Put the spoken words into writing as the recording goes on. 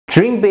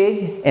Dream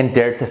big and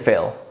dare to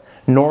fail.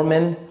 D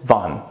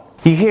Vaughan.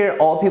 You hear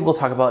all people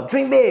talk about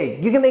dream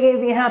big, you can make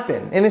anything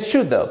happen. And it's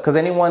true though, because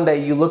anyone that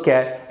you look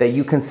at that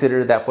you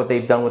consider that what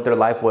they've done with their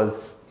life was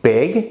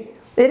big,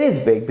 it is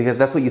big because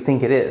that's what you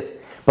think it is.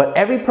 But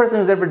every person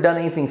who's ever done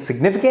anything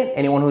significant,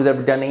 anyone who's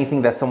ever done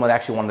anything that someone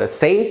actually wanted to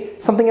say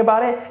something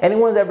about it,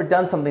 anyone who's ever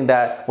done something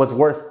that was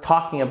worth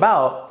talking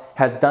about,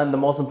 has done the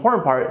most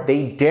important part.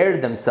 They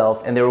dared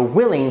themselves and they were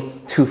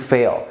willing to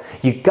fail.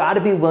 You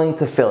gotta be willing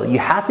to fail. You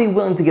have to be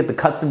willing to get the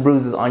cuts and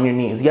bruises on your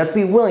knees. You have to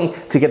be willing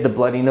to get the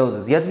bloody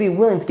noses. You have to be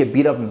willing to get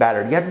beat up and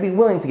battered. You have to be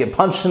willing to get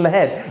punched in the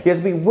head. You have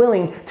to be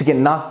willing to get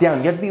knocked down.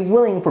 You have to be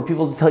willing for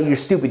people to tell you you're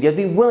stupid. You have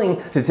to be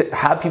willing to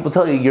have people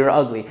tell you you're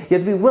ugly. You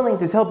have to be willing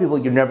to tell people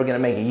you're never gonna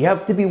make it. You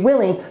have to be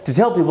willing to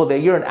tell people that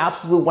you're an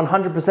absolute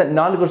 100%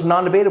 non-negotiable,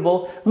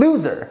 non-debatable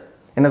loser.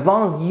 And as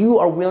long as you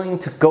are willing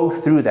to go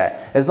through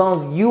that, as long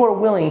as you are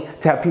willing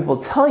to have people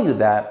tell you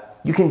that,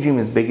 you can dream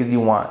as big as you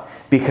want.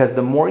 Because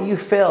the more you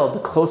fail, the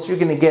closer you're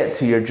gonna get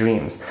to your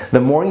dreams.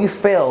 The more you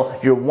fail,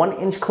 you're 1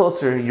 inch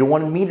closer, you're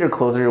 1 meter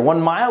closer, you're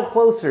 1 mile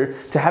closer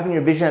to having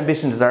your vision,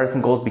 ambition, desires,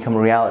 and goals become a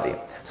reality.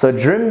 So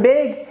dream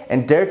big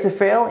and dare to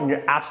fail, and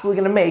you're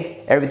absolutely gonna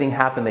make everything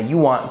happen that you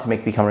want to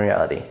make become a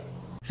reality.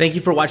 Thank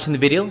you for watching the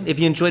video. If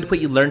you enjoyed what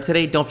you learned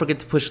today, don't forget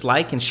to push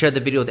like and share the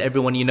video with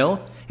everyone you know.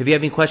 If you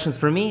have any questions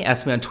for me,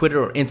 ask me on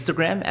Twitter or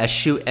Instagram at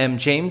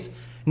ShuMJames.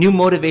 New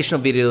motivational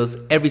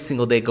videos every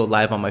single day go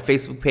live on my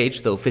Facebook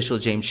page, The Official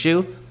James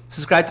Shu.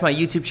 Subscribe to my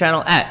YouTube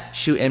channel at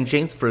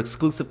ShuMJames for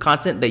exclusive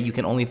content that you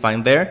can only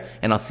find there,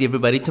 and I'll see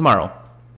everybody tomorrow.